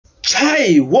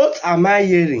Hey, what am I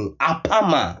hearing?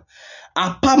 Apama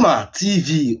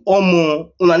TV. Omo,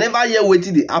 una never hear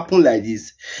wetin dey happen like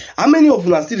this. How many of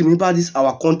una still remember this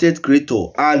our content creator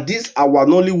and this our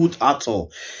Nollywood actor?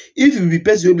 If you be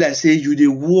person wey be like say you dey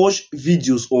watch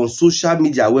videos on social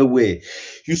media well,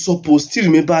 you suppose still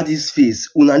remember this face.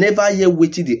 Una never hear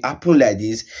wetin dey happen like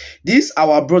this. This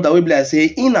our brother wey be like say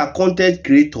in a content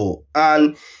creator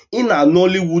and in a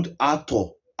Nollywood actor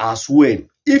as well.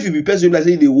 If you be person like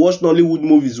say they watch Nollywood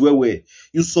movies well,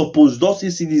 you suppose don't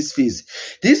see this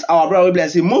face. This our brother will be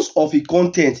like say most of the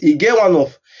content he get one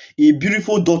of a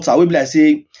beautiful daughter will be like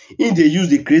say in they use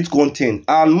the create content,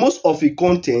 and most of the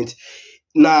content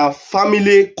na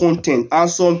family content, and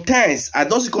sometimes I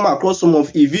don't see come across some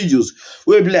of the videos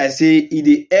where be like say it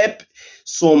dey help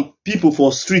some people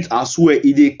for street as well.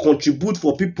 It dey contribute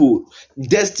for people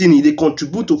destiny, they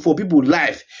contribute for people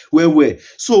life well.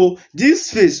 So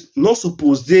this face not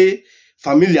supposed dey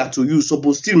familiar to you,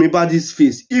 suppose still remember this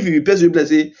face. If you be person wey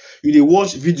say you dey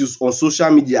watch videos on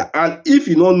social media, and if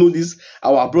you don't know this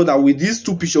our brother with these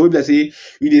two pictures wey be like say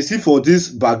you dey see for this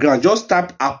background, just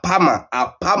type Apama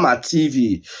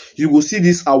TV. You go see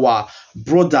this our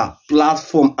brother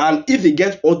platform, and if you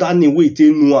get other name wey you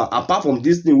take know apart from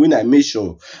this name wey I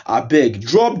mention, abeg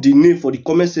drop the name for the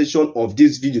comment section of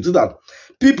this video so that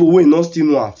people wey not still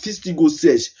know fit still go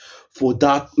search for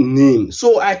that name.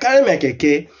 So I carry my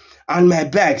keke and my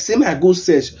bag, say I go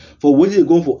search for wetin dey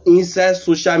go for inside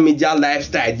social media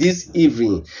lifestyle this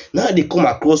evening. Now they come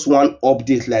across one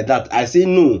update like that. I say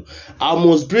no, I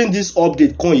must bring this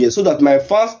update come here so that my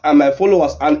fans and my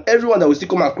followers and everyone that will still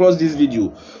come across this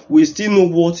video will still know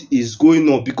what is going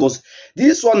on, because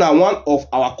this one na one of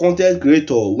our content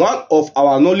creator, one of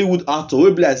our Nollywood actor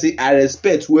wey be like say I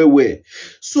respect well.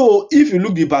 So if you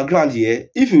look the background here,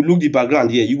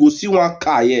 you go see one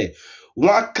car here.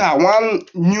 One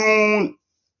new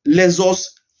Lexus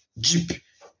Jeep.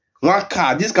 One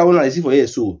car. This car I see for here.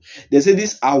 So they say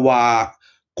this our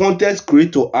content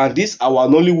creator and this our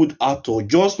Nollywood actor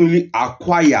just newly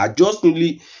acquire, just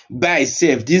newly buy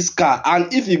itself this car.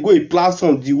 And if you go a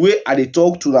platform the way I dey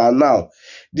talk to now,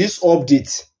 this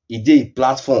update is a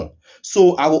platform.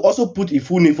 So I will also put a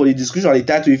full name for the description and the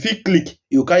title. If you click,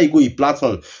 you can go a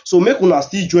platform. So make una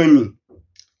still join me,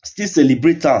 still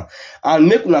celebrate am, and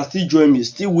make una still join me,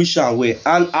 still wish am well.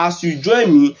 And as you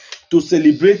join me to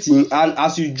celebrate him, and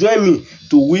as you join me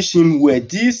to wish him well,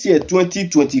 this year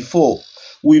 2024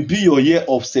 will be your year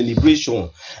of celebration,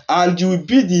 and you will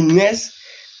be the next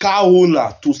car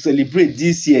owner to celebrate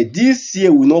this year. This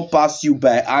year will not pass you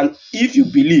by, and if you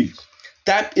believe,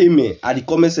 type amen at the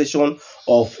comment section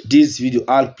of this video.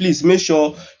 And please make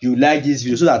sure you like this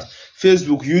video so that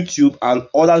Facebook, YouTube, and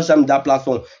other social media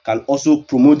platforms can also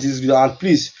promote this video. And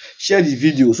please share the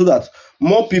video so that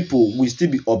more people will still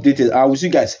be updated. I will see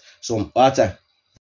you guys some other time.